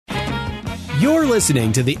You're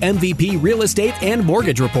listening to the MVP Real Estate and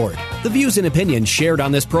Mortgage Report. The views and opinions shared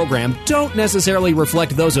on this program don't necessarily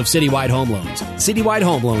reflect those of Citywide Home Loans. Citywide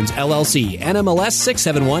Home Loans, LLC, NMLS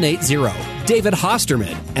 67180. David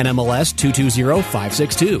Hosterman, NMLS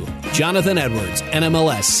 220562. Jonathan Edwards,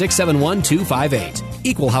 NMLS 671258.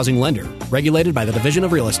 Equal housing lender. Regulated by the Division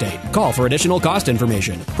of Real Estate. Call for additional cost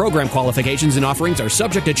information. Program qualifications and offerings are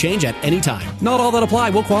subject to change at any time. Not all that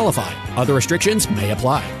apply will qualify. Other restrictions may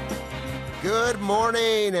apply. Good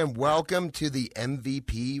morning and welcome to the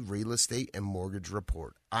MVP Real Estate and Mortgage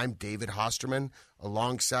Report. I'm David Hosterman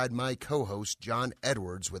alongside my co-host John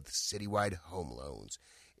Edwards with Citywide Home Loans.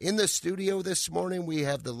 In the studio this morning, we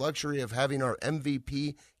have the luxury of having our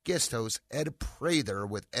MVP guest host, Ed Prather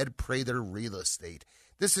with Ed Prather Real Estate.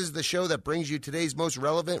 This is the show that brings you today's most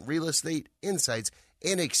relevant real estate insights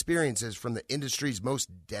and experiences from the industry's most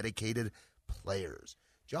dedicated players.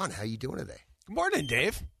 John, how you doing today? Good morning,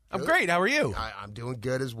 Dave. I'm great. How are you? I'm doing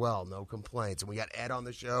good as well. No complaints. And we got Ed on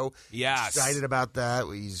the show. Yes. Excited about that.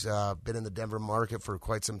 He's been in the Denver market for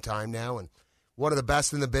quite some time now and one of the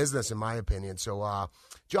best in the business, in my opinion. So,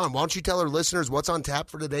 John, why don't you tell our listeners what's on tap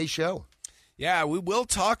for today's show? Yeah, we will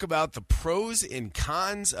talk about the pros and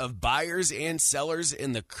cons of buyers and sellers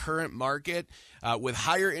in the current market. With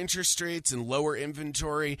higher interest rates and lower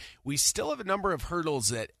inventory, we still have a number of hurdles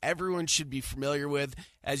that everyone should be familiar with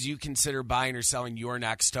as you consider buying or selling your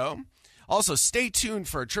next home. Also, stay tuned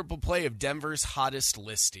for a triple play of Denver's hottest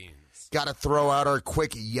listings. Got to throw out our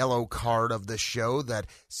quick yellow card of the show that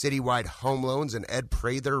Citywide Home Loans and Ed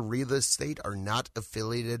Prather Real Estate are not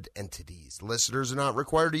affiliated entities. Listeners are not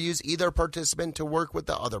required to use either participant to work with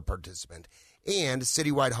the other participant. And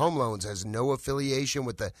Citywide Home Loans has no affiliation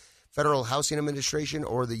with the Federal Housing Administration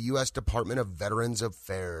or the U.S. Department of Veterans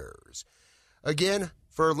Affairs. Again,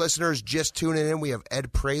 for listeners just tuning in, we have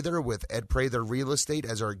Ed Prather with Ed Prather Real Estate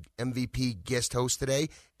as our MVP guest host today.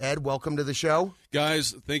 Ed, welcome to the show.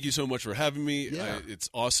 Guys, thank you so much for having me. Yeah. It's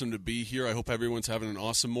awesome to be here. I hope everyone's having an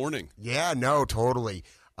awesome morning. Yeah, no, totally.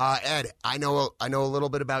 Ed, I know a little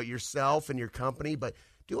bit about yourself and your company, but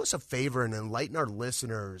do us a favor and enlighten our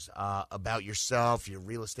listeners about yourself, your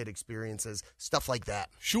real estate experiences, stuff like that.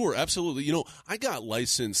 Sure, absolutely. You know, I got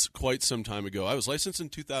licensed quite some time ago. I was licensed in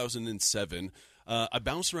 2007. I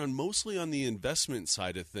bounced around mostly on the investment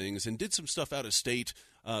side of things and did some stuff out of state,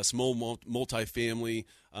 small multifamily,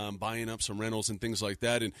 buying up some rentals and things like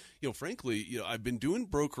that. And, frankly, I've been doing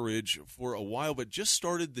brokerage for a while, but just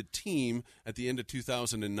started the team at the end of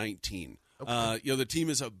 2019. Okay. The team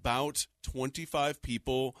is about 25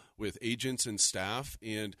 people with agents and staff.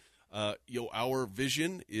 And, our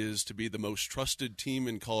vision is to be the most trusted team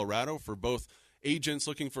in Colorado for both agents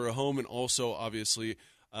looking for a home and also, obviously,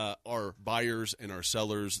 our buyers and our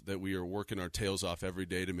sellers that we are working our tails off every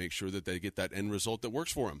day to make sure that they get that end result that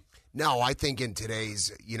works for them. No, I think in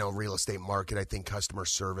today's, real estate market, I think customer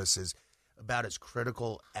service is about as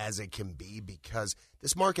critical as it can be because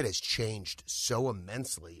this market has changed so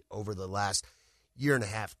immensely over the last year and a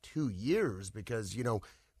half, 2 years because,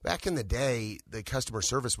 back in the day, the customer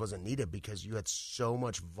service wasn't needed because you had so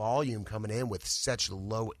much volume coming in with such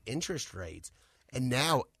low interest rates. And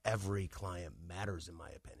now every client matters, in my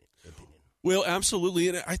opinion. Well, absolutely.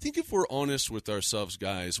 And I think if we're honest with ourselves,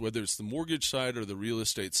 guys, whether it's the mortgage side or the real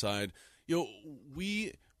estate side,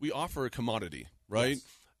 we offer a commodity, right?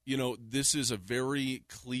 Yes. This is a very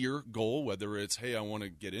clear goal, whether it's, hey, I want to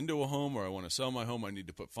get into a home or I want to sell my home, I need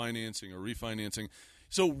to put financing or refinancing.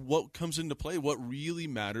 So what comes into play, what really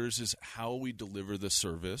matters is how we deliver the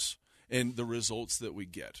service and the results that we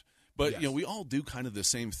get. But, yes. We all do kind of the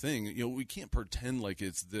same thing. We can't pretend like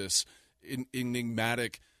it's this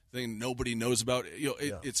enigmatic thing nobody knows about.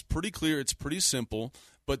 It's pretty clear. It's pretty simple.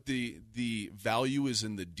 But the value is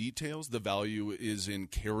in the details. The value is in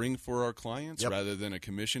caring for our clients rather than a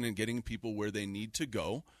commission and getting people where they need to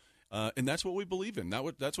go. And that's what we believe in.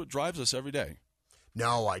 That's what drives us every day.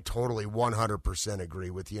 No, I totally 100% agree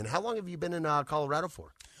with you. And how long have you been in Colorado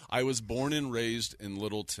for? I was born and raised in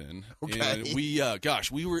Littleton. Okay. And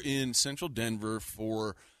we were in central Denver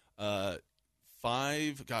for 10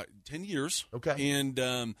 years. Okay. And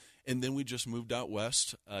then we just moved out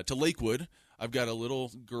west to Lakewood. I've got a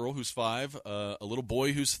little girl who's 5, a little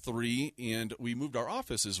boy who's 3, and we moved our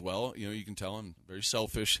office as well. You can tell I'm very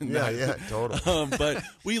selfish in that. Yeah, totally. But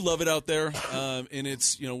we love it out there, and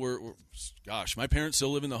it's my parents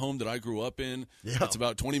still live in the home that I grew up in. Yeah. It's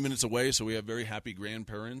about 20 minutes away, so we have very happy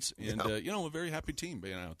grandparents, and a very happy team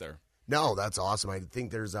being out there. No, that's awesome. I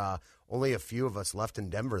think there's only a few of us left in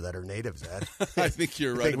Denver that are natives, Ed. I think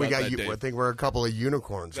you're right about that, Dave. I think we're a couple of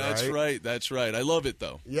unicorns, That's right. That's right. I love it,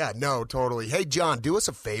 though. Yeah, no, totally. Hey, John, do us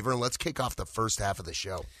a favor, and let's kick off the first half of the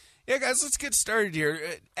show. Yeah, guys, let's get started here.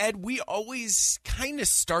 Ed, we always kind of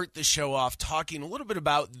start the show off talking a little bit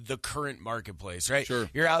about the current marketplace, right? Sure.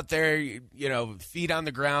 You're out there, feet on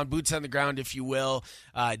the ground, boots on the ground, if you will.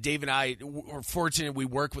 Dave and I, we're fortunate we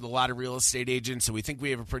work with a lot of real estate agents, so we think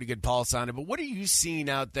we have a pretty good pulse on it. But what are you seeing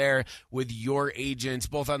out there with your agents,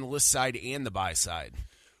 both on the list side and the buy side?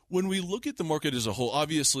 When we look at the market as a whole,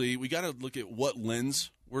 obviously, we got to look at what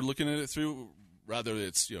lens we're looking at it through. Rather,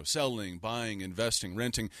 it's selling, buying, investing,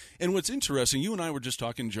 renting. And what's interesting, you and I were just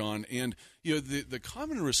talking, John, and the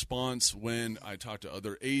common response when I talk to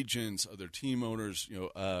other agents, other team owners,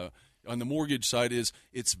 on the mortgage side is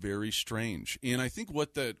it's very strange. And I think what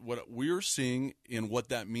we're seeing and what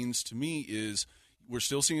that means to me is we're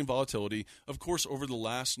still seeing volatility. Of course, over the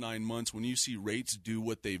last 9 months, when you see rates do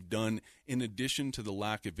what they've done, in addition to the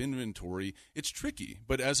lack of inventory, it's tricky.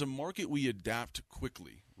 But as a market, we adapt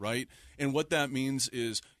quickly, right? And what that means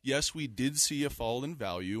is, yes, we did see a fall in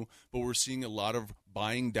value, but we're seeing a lot of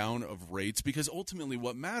buying down of rates because ultimately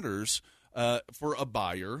what matters for a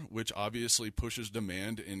buyer, which obviously pushes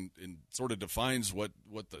demand and sort of defines what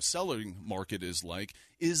the selling market is like,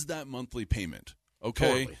 is that monthly payment,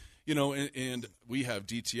 okay? Totally. And we have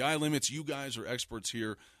DTI limits. You guys are experts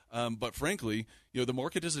here. But frankly, the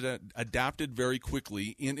market has adapted very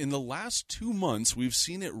quickly. And in the last 2 months, we've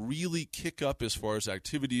seen it really kick up as far as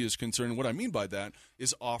activity is concerned. And what I mean by that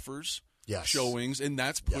is offers, showings, and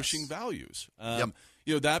that's pushing values.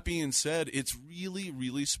 That being said, it's really,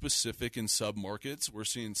 really specific in sub-markets. We're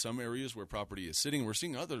seeing some areas where property is sitting. We're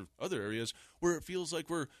seeing other areas where it feels like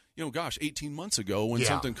we're, 18 months ago when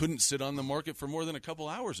something couldn't sit on the market for more than a couple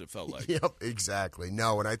hours, it felt like. Yep, exactly.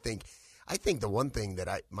 No, and I think the one thing that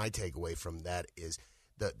my takeaway from that is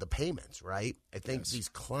the payments, right? I think these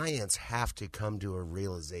clients have to come to a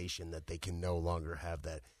realization that they can no longer have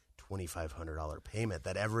that $2,500 payment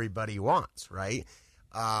that everybody wants, right?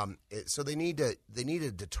 So they need to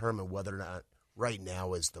determine whether or not right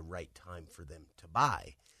now is the right time for them to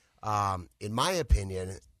buy. In my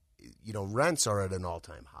opinion, rents are at an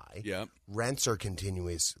all-time high. Yeah. Rents are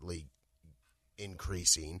continuously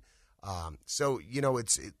increasing. So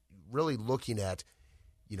it's really looking at,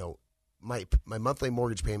 my monthly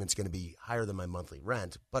mortgage payment is going to be higher than my monthly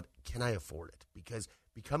rent, but can I afford it? Because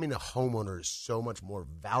becoming a homeowner is so much more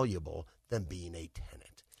valuable than being a tenant.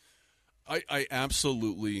 I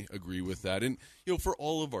absolutely agree with that. And, for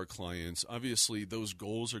all of our clients, obviously those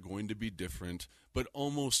goals are going to be different, but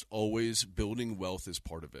almost always building wealth is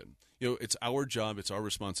part of it. It's our job, it's our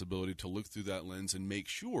responsibility to look through that lens and make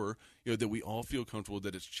sure, that we all feel comfortable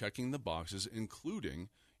that it's checking the boxes, including,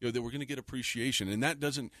 that we're going to get appreciation. And that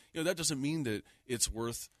doesn't mean that it's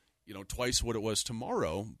worth twice what it was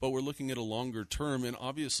tomorrow, but we're looking at a longer term, and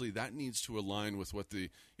obviously that needs to align with what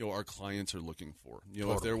our clients are looking for.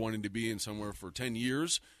 Totally. If they're wanting to be in somewhere for 10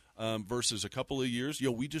 years versus a couple of years,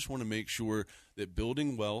 we just want to make sure that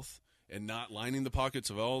building wealth and not lining the pockets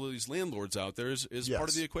of all of these landlords out there is part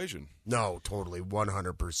of the equation. No, totally,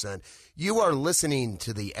 100%. You are listening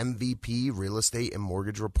to the MVP Real Estate and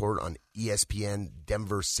Mortgage Report on ESPN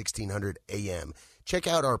Denver 1600 AM. Check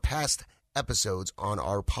out our past episodes on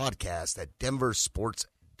our podcast at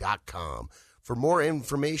denversports.com. For more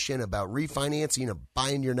information about refinancing or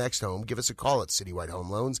buying your next home, give us a call at Citywide Home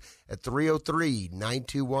Loans at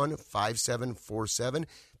 303-921-5747.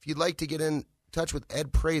 If you'd like to get in touch with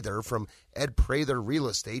Ed Prather from Ed Prather Real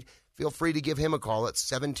Estate, feel free to give him a call at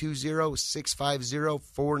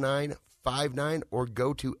 720-650-4959 or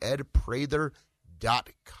go to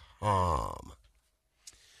edprather.com.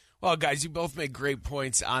 Well, guys, you both make great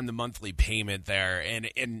points on the monthly payment there,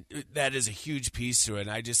 and that is a huge piece to it.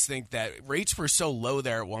 And I just think that rates were so low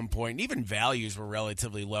there at one point, and even values were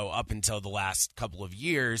relatively low up until the last couple of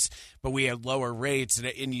years, but we had lower rates.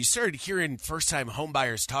 And you started hearing first-time home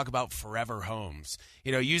buyers talk about forever homes.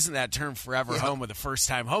 Using that term forever home with a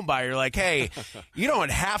first-time home buyer, like, hey, you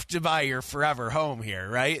don't have to buy your forever home here,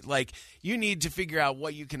 right? Like, you need to figure out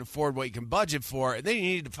what you can afford, what you can budget for, and then you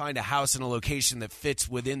need to find a house in a location that fits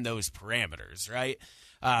within those parameters, right?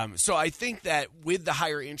 So I think that with the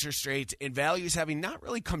higher interest rates and values having not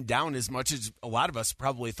really come down as much as a lot of us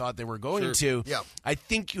probably thought they were going to, I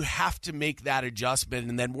think you have to make that adjustment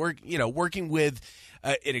and then working with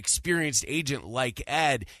an experienced agent like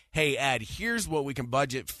Ed. Hey, Ed, here's what we can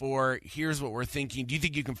budget for. Here's what we're thinking. Do you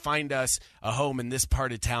think you can find us a home in this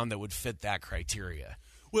part of town that would fit that criteria?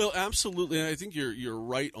 Well, absolutely. And I think you're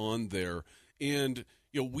right on there. And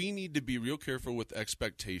we need to be real careful with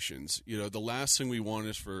expectations. The last thing we want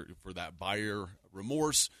is for that buyer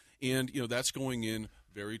remorse, and that's going in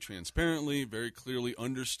very transparently, very clearly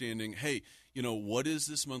understanding, hey, what is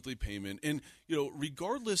this monthly payment? And,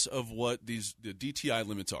 regardless of what the DTI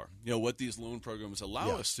limits are, what these loan programs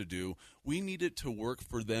allow us to do, we need it to work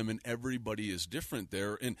for them, and everybody is different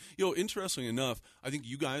there. And, interestingly enough, I think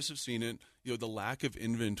you guys have seen it, the lack of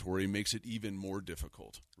inventory makes it even more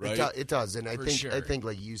difficult, right? It does. And I Sure. think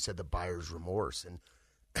like you said, the buyer's remorse. And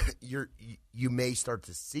you may start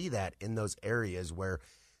to see that in those areas where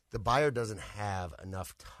the buyer doesn't have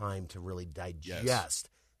enough time to really digest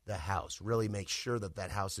the house, really make sure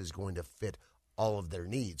that house is going to fit all of their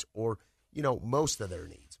needs or, most of their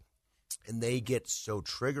needs. And they get so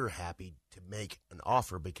trigger happy to make an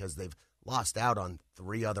offer because they've lost out on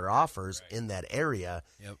 3 other offers in that area.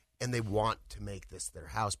 Yep. And they want to make this their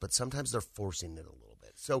house, but sometimes they're forcing it a little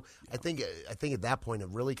bit. So I think at that point it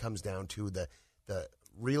really comes down to the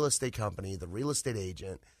real estate company, the real estate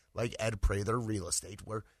agent, like Ed Prather Real Estate,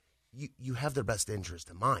 where you have their best interest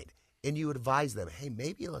in mind. And you advise them, hey,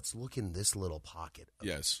 maybe let's look in this little pocket.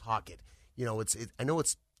 Pocket. I know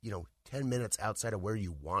it's 10 minutes outside of where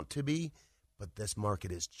you want to be, but this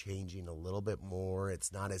market is changing a little bit more.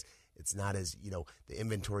 It's not as the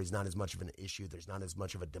inventory is not as much of an issue. There's not as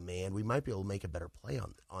much of a demand. We might be able to make a better play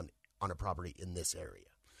on a property in this area.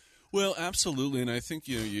 Well, absolutely, and I think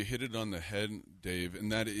you hit it on the head, Dave,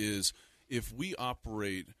 and that is if we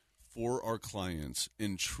operate for our clients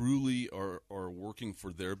and truly are working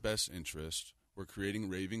for their best interest, we're creating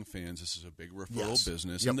raving fans. This is a big referral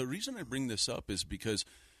business. Yep. And the reason I bring this up is because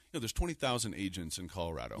there's 20,000 agents in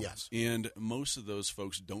Colorado. Yes. And most of those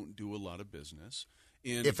folks don't do a lot of business.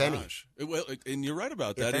 And If any. Well, and you're right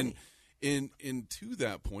about that. If any. And to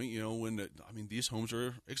that point, these homes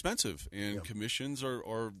are expensive and commissions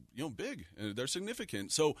are big and they're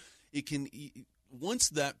significant. So it can once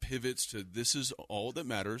that pivots to this is all that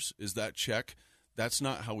matters is that check. That's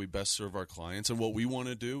not how we best serve our clients. And what we want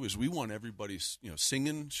to do is we want everybody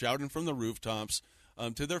singing, shouting from the rooftops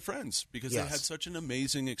to their friends because they had such an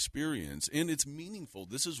amazing experience and it's meaningful.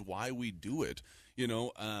 This is why we do it.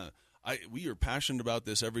 We are passionate about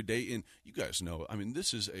this every day, and you guys know,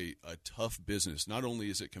 this is a tough business. Not only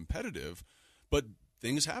is it competitive, but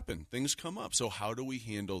things happen. Things come up. So how do we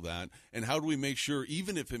handle that, and how do we make sure,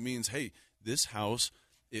 even if it means, hey, this house,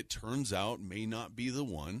 it turns out, may not be the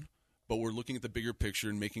one, but we're looking at the bigger picture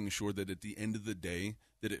and making sure that at the end of the day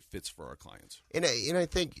that it fits for our clients. And I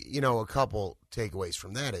think, a couple takeaways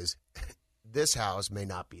from that is this house may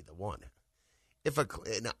not be the one.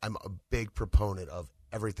 And I'm a big proponent of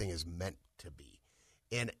everything is meant to be.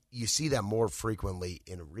 And you see that more frequently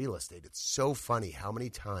in real estate. It's so funny how many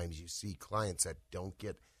times you see clients that don't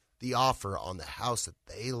get the offer on the house that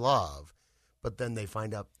they love, but then they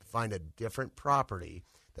find a different property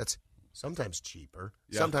that's sometimes cheaper,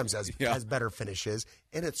 sometimes has better finishes,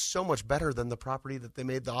 and it's so much better than the property that they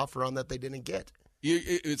made the offer on that they didn't get.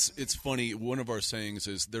 It's funny. One of our sayings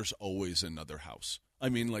is there's always another house.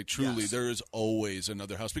 Truly, there is always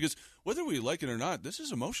another house because whether we like it or not, this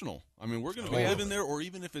is emotional. We're going to live in there, or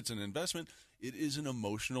even if it's an investment, it is an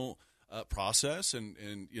emotional process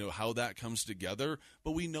and how that comes together.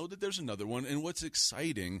 But we know that there's another one. And what's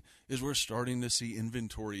exciting is we're starting to see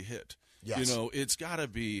inventory hit. Yes. It's got to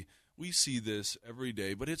be, we see this every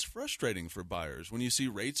day, but it's frustrating for buyers. When you see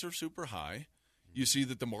rates are super high, you see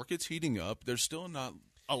that the market's heating up, there's still not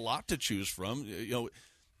a lot to choose from.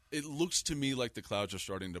 It looks to me like the clouds are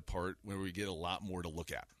starting to part where we get a lot more to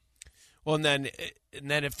look at. Well, and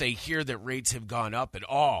then if they hear that rates have gone up at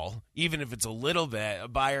all, even if it's a little bit, a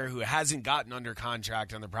buyer who hasn't gotten under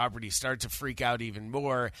contract on the property starts to freak out even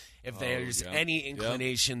more if there's any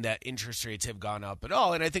inclination that interest rates have gone up at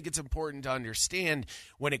all. And I think it's important to understand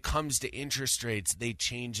when it comes to interest rates, they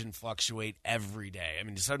change and fluctuate every day.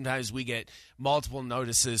 Sometimes we get multiple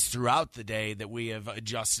notices throughout the day that we have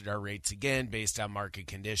adjusted our rates again based on market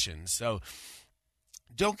conditions. So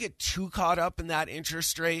don't get too caught up in that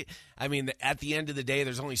interest rate. At the end of the day,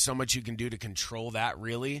 there's only so much you can do to control that,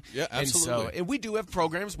 really. Yeah, absolutely. And we do have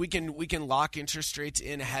programs. We can lock interest rates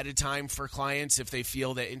in ahead of time for clients if they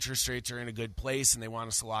feel that interest rates are in a good place and they want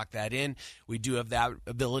us to lock that in. We do have that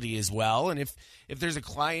ability as well. And if there's a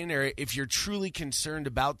client or if you're truly concerned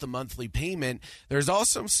about the monthly payment, there's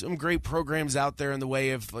also some great programs out there in the way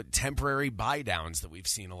of temporary buy downs that we've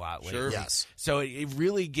seen a lot lately. Sure. Yes. So it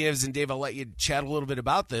really gives, and Dave, I'll let you chat a little bit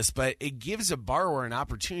about this, but it gives a borrower an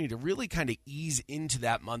opportunity to really kind of ease into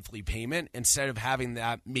that monthly payment instead of having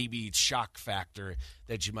that maybe shock factor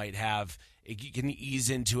that you might have. You can ease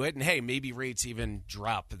into it, and hey, maybe rates even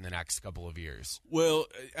drop in the next couple of years. Well,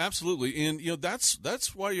 absolutely, and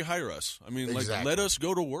that's why you hire us. Exactly. Let us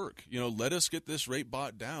go to work. Let us get this rate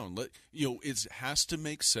bought down. It has to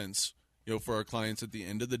make sense. for our clients at the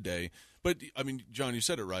end of the day. But I mean, John, you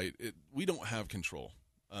said it right. We don't have control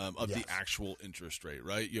of the actual interest rate,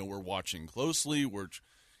 right? We're watching closely.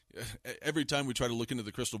 Every time we try to look into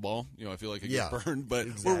the crystal ball, I feel like I get burned. But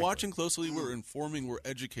We're watching closely. We're informing. We're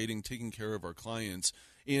educating, taking care of our clients.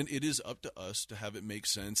 And it is up to us to have it make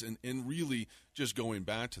sense. And really just going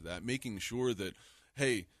back to that, making sure that,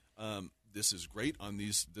 hey, this is great on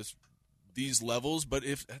these levels. But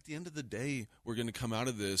if at the end of the day we're going to come out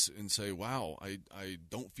of this and say, wow, I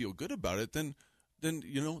don't feel good about it, then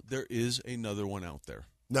there is another one out there.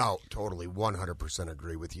 No, totally, 100%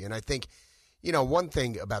 agree with you. And I think, one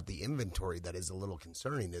thing about the inventory that is a little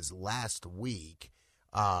concerning is last week,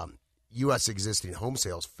 U.S. existing home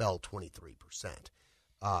sales fell 23%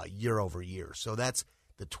 year over year. So that's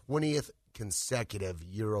the 20th consecutive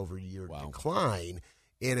year-over-year decline,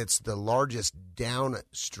 and it's the largest down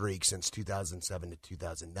streak since 2007 to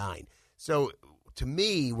 2009. So to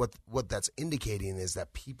me, what that's indicating is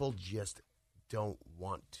that people just don't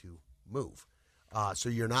want to move. So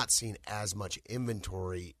you're not seeing as much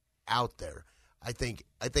inventory out there. I think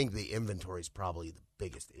the inventory is probably the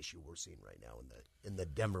biggest issue we're seeing right now in the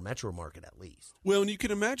Denver metro market, at least. Well, and you can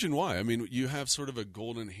imagine why. I mean, you have sort of a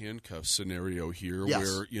golden handcuff scenario here,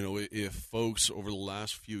 where if folks over the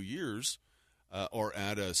last few years are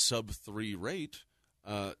at a sub-3 rate,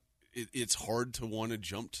 it's hard to want to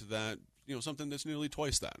jump to that. Something that's nearly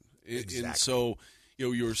twice that. Exactly. And so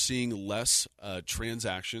you're seeing less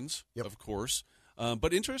transactions, of course.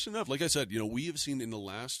 But interesting enough, like I said, we have seen in the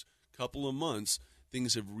last couple of months,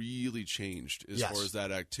 things have really changed as far as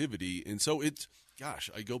that activity. And so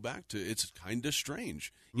I go back to, it's kind of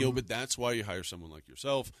strange, but that's why you hire someone like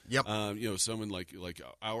yourself, someone like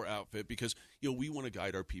our outfit, because, we want to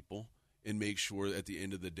guide our people and make sure at the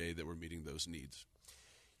end of the day that we're meeting those needs.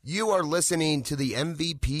 You are listening to the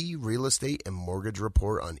MVP Real Estate and Mortgage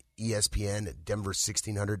Report on ESPN at Denver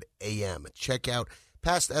 1600 AM. Check out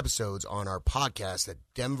past episodes on our podcast at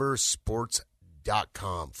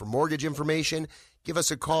denversports.com. For mortgage information, give us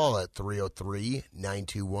a call at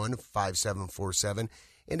 303-921-5747.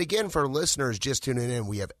 And again, for listeners just tuning in,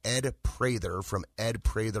 we have Ed Prather from Ed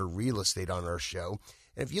Prather Real Estate on our show.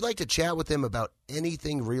 And if you'd like to chat with him about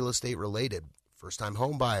anything real estate related, first-time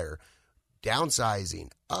home buyer, downsizing,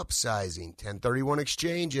 upsizing, 1031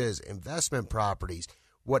 exchanges, investment properties,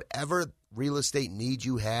 whatever real estate needs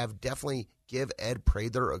you have, definitely give Ed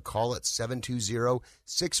Prather a call at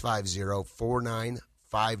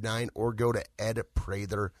 720-650-4959 or go to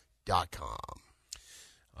edprather.com.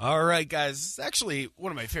 All right, guys. It's actually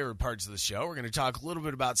one of my favorite parts of the show. We're going to talk a little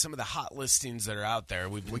bit about some of the hot listings that are out there.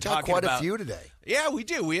 We got quite a few today. Yeah, we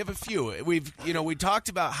do. We have a few. We talked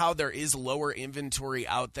about how there is lower inventory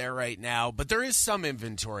out there right now, but there is some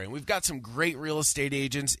inventory. And we've got some great real estate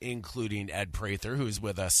agents, including Ed Prather, who's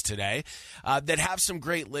with us today, that have some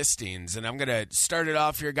great listings. And I'm going to start it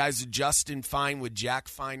off here, guys, with Justin Fine with Jack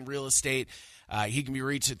Fine Real Estate. He can be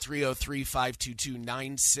reached at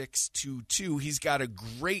 303-522-9622. He's got a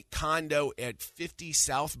great condo at 50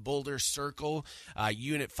 South Boulder Circle,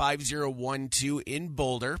 unit 5012 in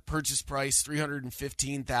Boulder. Purchase price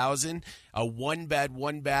 $315,000. A one-bed,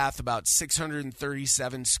 one-bath, about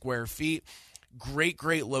 637 square feet.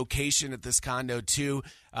 Great location at this condo, too,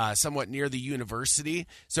 somewhat near the university.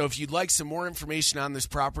 So if you'd like some more information on this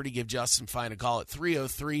property, give Justin Fine a call at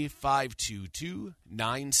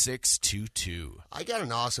 303-522-9622. I got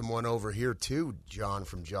an awesome one over here, too, John,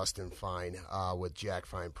 from Justin Fine with Jack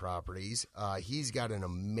Fine Properties. He's got an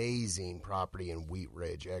amazing property in Wheat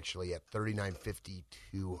Ridge, actually, at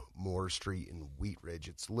 3952 Moore Street in Wheat Ridge.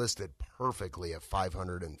 It's listed perfectly at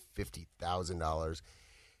 $550,000.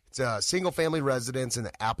 It's a single-family residence in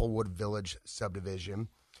the Applewood Village subdivision.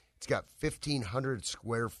 It's got 1,500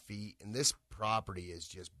 square feet, and this property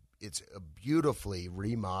is it's a beautifully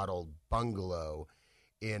remodeled bungalow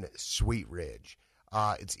in Sweet Ridge.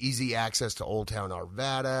 It's easy access to Old Town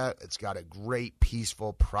Arvada. It's got a great,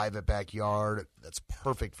 peaceful, private backyard that's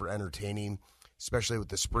perfect for entertaining, especially with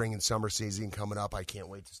the spring and summer season coming up. I can't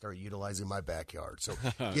wait to start utilizing my backyard. So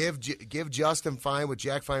give Justin Fine with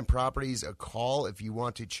Jack Fine Properties a call if you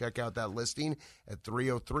want to check out that listing at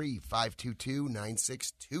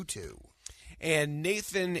 303-522-9622. And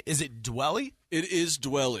Nathan, is it Dwelly? It is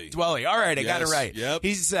Dwelly. Dwelly. All right, I got it right. Yep.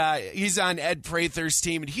 He's on Ed Prather's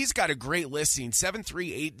team, and he's got a great listing,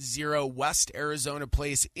 7380 West Arizona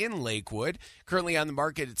Place in Lakewood. Currently on the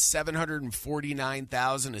market at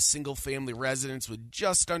 $749,000, a single-family residence with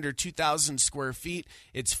just under 2,000 square feet.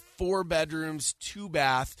 It's 4 bedrooms, 2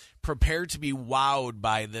 bath. Prepare to be wowed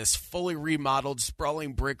by this fully remodeled,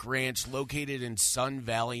 sprawling brick ranch located in Sun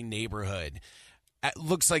Valley neighborhood. It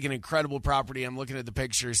looks like an incredible property. I'm looking at the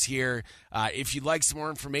pictures here. If you'd like some more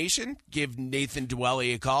information, give Nathan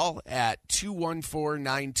Dwelly a call at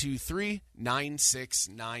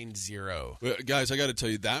 214-923-9690. Well, guys, I got to tell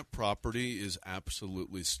you, that property is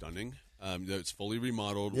absolutely stunning. It's fully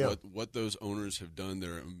remodeled. Yeah. What those owners have done,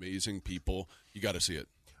 they're amazing people. You got to see it.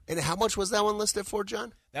 And how much was that one listed for,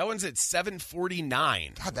 John? That one's at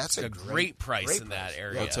 $749. God, that's a great price in that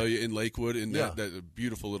area. I'll tell you, in Lakewood, in that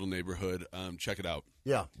beautiful little neighborhood, check it out.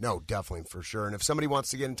 Yeah, no, definitely, for sure. And if somebody wants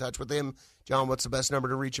to get in touch with him, John, what's the best number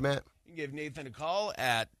to reach him at? You can give Nathan a call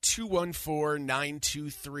at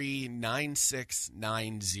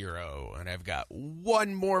 214-923-9690. And I've got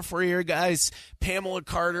one more for you guys. Pamela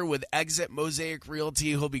Carter with Exit Mosaic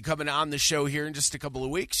Realty, who'll be coming on the show here in just a couple of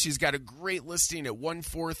weeks. She's got a great listing at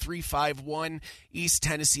 14351 East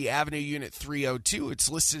Tennessee Avenue, Unit 302. It's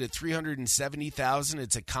listed at $370,000.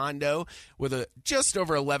 It's a condo with just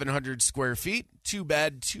over 1,100 square feet,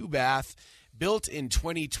 2-bed, 2-bath. Built in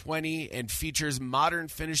 2020 and features modern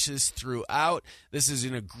finishes throughout. This is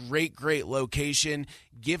in a great, great location.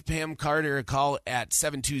 Give Pam Carter a call at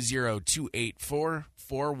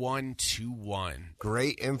 720-284-4121.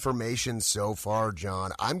 Great information so far,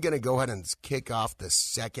 John. I'm going to go ahead and kick off the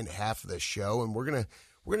second half of the show, and we're going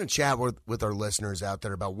to chat with our listeners out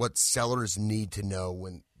there about what sellers need to know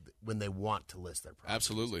when they want to list their property.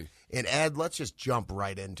 Absolutely. And Ed, let's just jump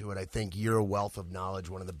right into it. I think you're a wealth of knowledge,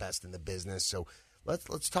 one of the best in the business. So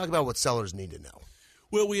let's talk about what sellers need to know.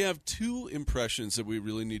 Well, we have two impressions that we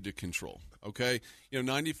really need to control. Okay,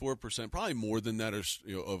 94%, probably more than that,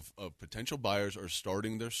 of potential buyers are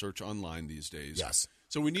starting their search online these days. Yes.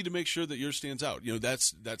 So we need to make sure that yours stands out.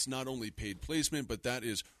 That's not only paid placement, but that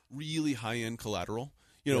is really high end collateral.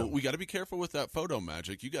 We got to be careful with that photo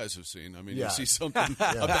magic. You guys have seen. I mean, you see something,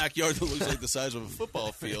 a backyard that looks like the size of a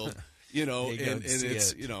football field, and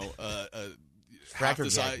it's, half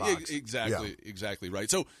the size. Exactly right.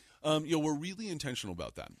 So, we're really intentional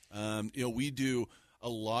about that. We do a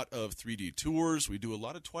lot of 3D tours. We do a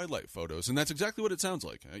lot of twilight photos, and that's exactly what it sounds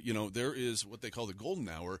like. There is what they call the golden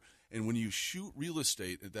hour, and when you shoot real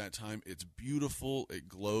estate at that time, it's beautiful, it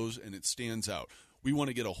glows, and it stands out. We want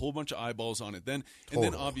to get a whole bunch of eyeballs on it then. And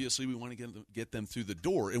then obviously we want to get them through the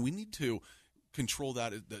door. And we need to control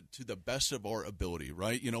that to the best of our ability,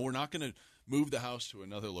 right? We're not going to move the house to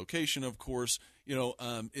another location, of course.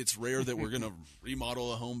 It's rare that we're going to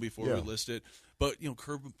remodel a home before we list it. But,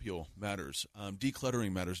 curb appeal matters.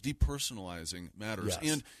 Decluttering matters. Depersonalizing matters.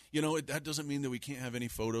 Yes. And, that doesn't mean that we can't have any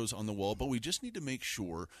photos on the wall, but we just need to make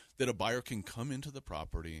sure that a buyer can come into the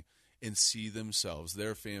property and see themselves,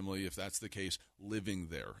 their family, if that's the case, living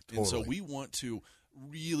there. Totally. And so we want to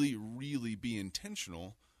really, really be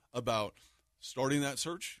intentional about starting that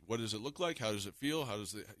search. What does it look like? How does it feel? How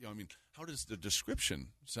does the description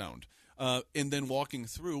sound? And then walking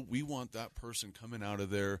through, we want that person coming out of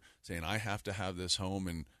there saying, I have to have this home,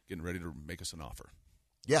 and getting ready to make us an offer.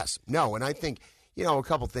 Yes. No, and I think, a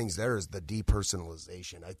couple things there is the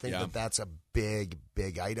depersonalization. I think that's a big,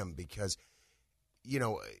 big item because,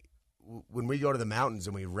 when we go to the mountains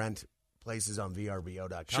and we rent places on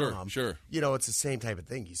VRBO.com, sure. It's the same type of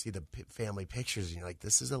thing. You see the family pictures, and you're like,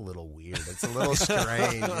 this is a little weird. It's a little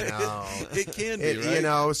strange, It can be,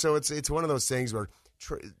 right? So it's one of those things where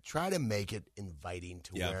try to make it inviting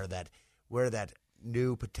to where that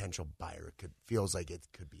new potential buyer feels like it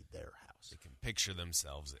could be their house. They can picture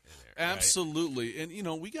themselves in there. Absolutely. Right?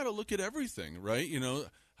 And, we got to look at everything, right?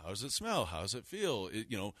 How does it smell? How does it feel?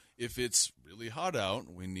 If it's really hot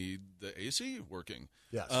out, we need the AC working.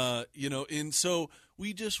 Yes. And so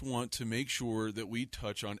we just want to make sure that we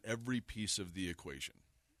touch on every piece of the equation.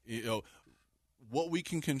 What we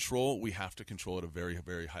can control, we have to control at a very,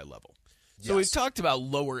 very high level. So we've talked about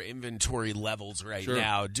lower inventory levels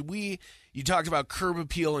now. You talked about curb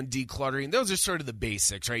appeal and decluttering. Those are sort of the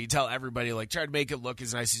basics, right? You tell everybody, try to make it look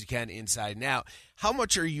as nice as you can inside and out. How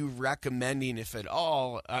much are you recommending, if at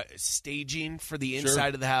all, staging for the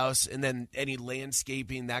inside of the house, and then any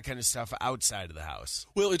landscaping, that kind of stuff outside of the house?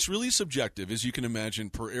 Well, it's really subjective, as you can imagine,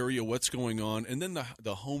 per area, what's going on, and then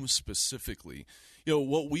the home specifically.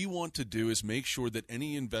 What we want to do is make sure that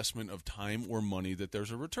any investment of time or money, that there's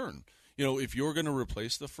a return. If you're going to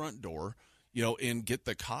replace the front door, and get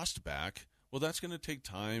the cost back, well, that's going to take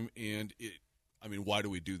time. And why do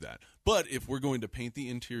we do that? But if we're going to paint the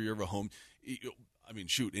interior of a home,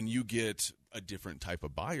 and you get a different type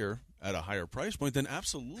of buyer at a higher price point, then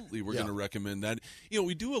absolutely we're going to recommend that.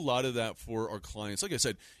 We do a lot of that for our clients. Like I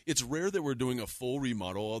said, it's rare that we're doing a full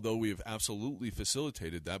remodel, although we have absolutely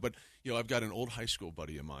facilitated that. But, I've got an old high school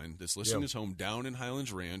buddy of mine that's listing his home down in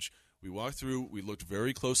Highlands Ranch. We walked through, we looked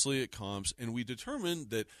very closely at comps, and we determined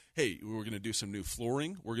that, hey, we're going to do some new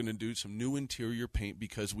flooring, we're going to do some new interior paint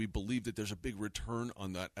because we believe that there's a big return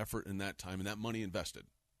on that effort and that time and that money invested.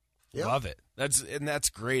 Yep. Love it. That's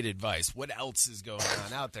great advice. What else is going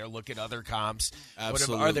on out there? Look at other comps.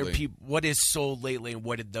 Absolutely. Are there people? What is sold lately, and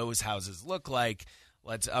what did those houses look like?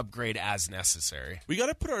 Let's upgrade as necessary. We got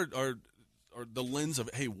to put our the lens of,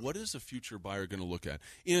 hey, what is a future buyer going to look at?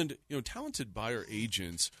 And talented buyer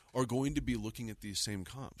agents are going to be looking at these same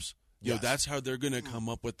comps. That's how they're going to come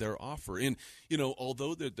up with their offer. And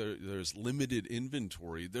although there's limited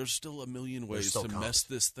inventory, there's still a million ways to mess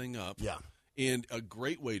this thing up. Yeah. And a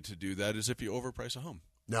great way to do that is if you overprice a home.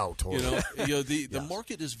 No, totally. The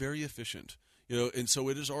market is very efficient. And so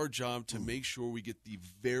it is our job to make sure we get the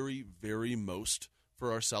very, very most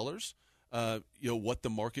for our sellers. What the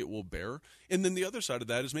market will bear. And then the other side of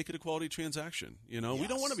that is make it a quality transaction. We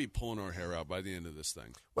don't want to be pulling our hair out by the end of this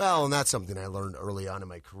thing. Well, and that's something I learned early on in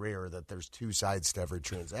my career, that there's two sides to every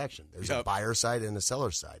transaction. There's a buyer side and a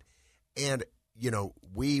seller side. And,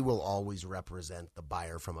 we will always represent the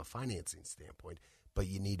buyer from a financing standpoint, but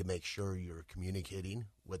you need to make sure you're communicating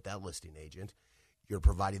with that listing agent. You're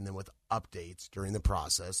providing them with updates during the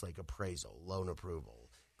process, like appraisal, loan approval,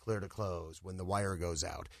 clear to close, when the wire goes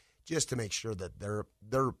out, just to make sure that they're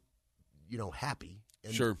happy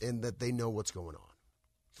and that they know what's going on.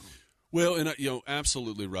 Well, and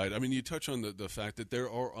absolutely right. I mean, you touch on the fact that there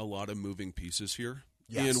are a lot of moving pieces here.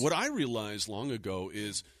 Yes. And what I realized long ago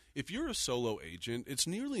is if you're a solo agent, it's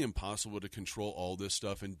nearly impossible to control all this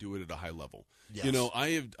stuff and do it at a high level. Yes.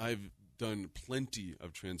 I've done plenty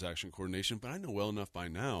of transaction coordination, but I know well enough by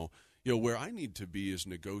now, where I need to be is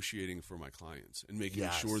negotiating for my clients and making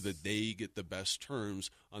sure that they get the best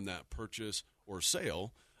terms on that purchase or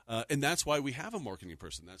sale. And that's why we have a marketing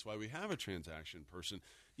person. That's why we have a transaction person,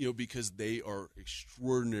 because they are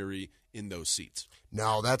extraordinary in those seats.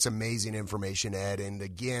 No, that's amazing information, Ed. And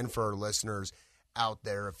again, for our listeners out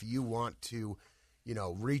there, if you want to,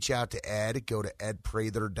 reach out to Ed, go to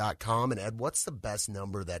edprather.com. And Ed, what's the best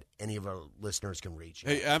number that any of our listeners can reach?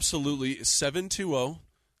 Hey, absolutely.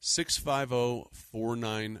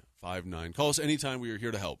 720-650-4959. Call us anytime. We are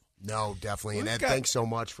here to help. No, definitely. And Ed, thanks so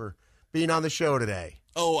much for being on the show today.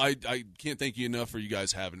 Oh, I can't thank you enough for you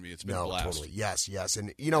guys having me. It's been a blast. Totally. Yes.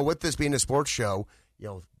 And, with this being a sports show,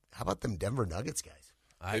 how about them Denver Nuggets guys?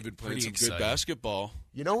 They've been playing some good basketball.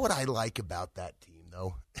 You know what I like about that team,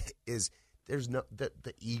 though, is there's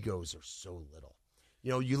the egos are so little.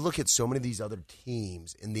 You look at so many of these other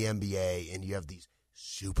teams in the NBA, and you have these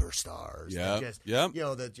superstars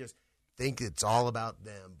that just think it's all about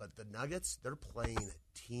them. But the Nuggets, they're playing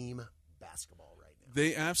team basketball right now.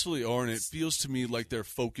 They absolutely are, and it feels to me like they're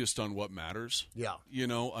focused on what matters. Yeah.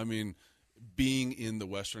 Being in the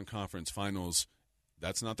Western Conference Finals,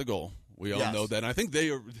 that's not the goal. We all know that. And I think they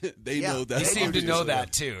know that. They seem to know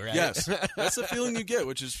that too, right? Yes. That's the feeling you get,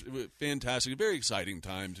 which is fantastic. A very exciting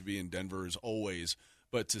time to be in Denver as always,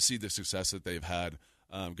 but to see the success that they've had,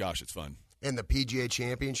 it's fun. And the PGA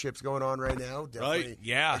Championship's going on right now. Definitely right.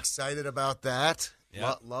 Yeah. Excited about that.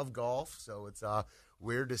 Yeah. Love golf, so it's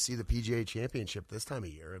weird to see the PGA Championship this time of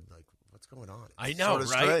year. I'm like, what's going on? I know, right?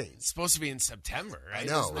 Strange. It's supposed to be in September, right? I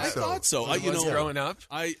know. I thought so. Growing up,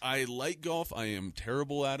 I like golf. I am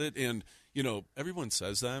terrible at it, and everyone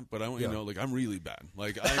says that, but I want you to know, I'm really bad.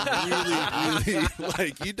 I'm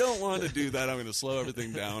really you don't want to do that. I'm going to slow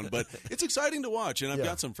everything down, but it's exciting to watch, and I've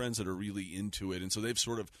got some friends that are really into it, and so they've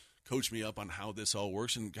sort of coached me up on how this all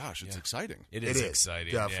works, and gosh, it's exciting. It is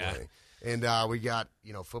exciting, definitely. Yeah. And we got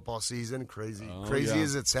football season, crazy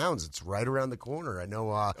as it sounds. It's right around the corner. I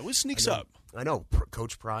know. It always sneaks up. I know.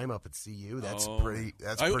 Coach Prime up at CU. That's pretty.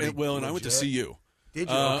 That's pretty. Well, and I went to CU. Did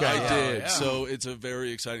you? Okay, I did. Yeah. So it's a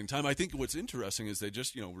very exciting time. I think what's interesting is they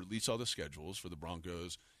just release all the schedules for the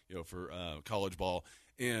Broncos, for college ball,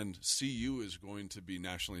 and CU is going to be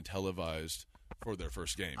nationally televised for their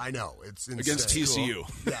first game. I know, it's insane. Against TCU.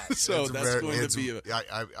 Yes, so that's going to be.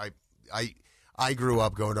 I grew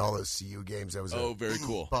up going to all those CU games. I was very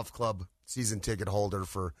cool Buff Club season ticket holder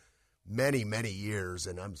for many, many years,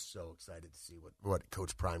 and I'm so excited to see what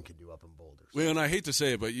Coach Prime can do up in Boulder. Well, and I hate to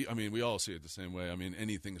say it, but we all see it the same way.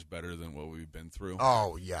 Anything's better than what we've been through.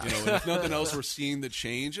 Oh, yeah. And if nothing else, we're seeing the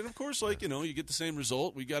change. And, of course, you get the same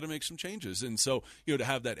result. We got to make some changes. And so, to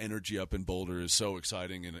have that energy up in Boulder is so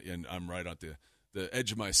exciting, and I'm right on the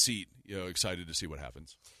edge of my seat, excited to see what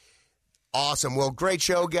happens. Awesome. Well, great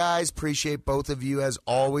show, guys. Appreciate both of you as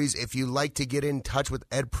always. If you'd like to get in touch with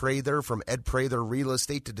Ed Prather from Ed Prather Real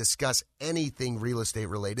Estate to discuss anything real estate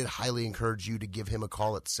related, highly encourage you to give him a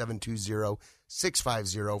call at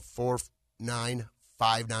 720-650-4959.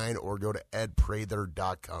 5859 or go to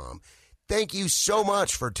edprather.com. Thank you so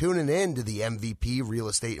much for tuning in to the MVP Real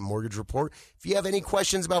Estate and Mortgage Report. If you have any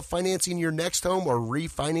questions about financing your next home or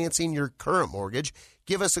refinancing your current mortgage,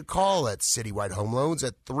 give us a call at Citywide Home Loans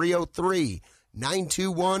at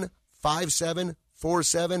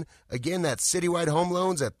 303-921-5747. Again, that's Citywide Home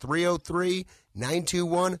Loans at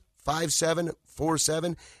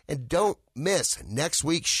 303-921-5747. And don't miss next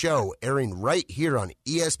week's show airing right here on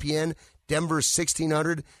ESPN Denver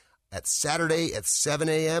 1600 at Saturday at 7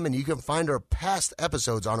 a.m. And you can find our past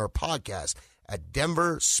episodes on our podcast at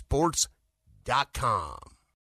denversports.com.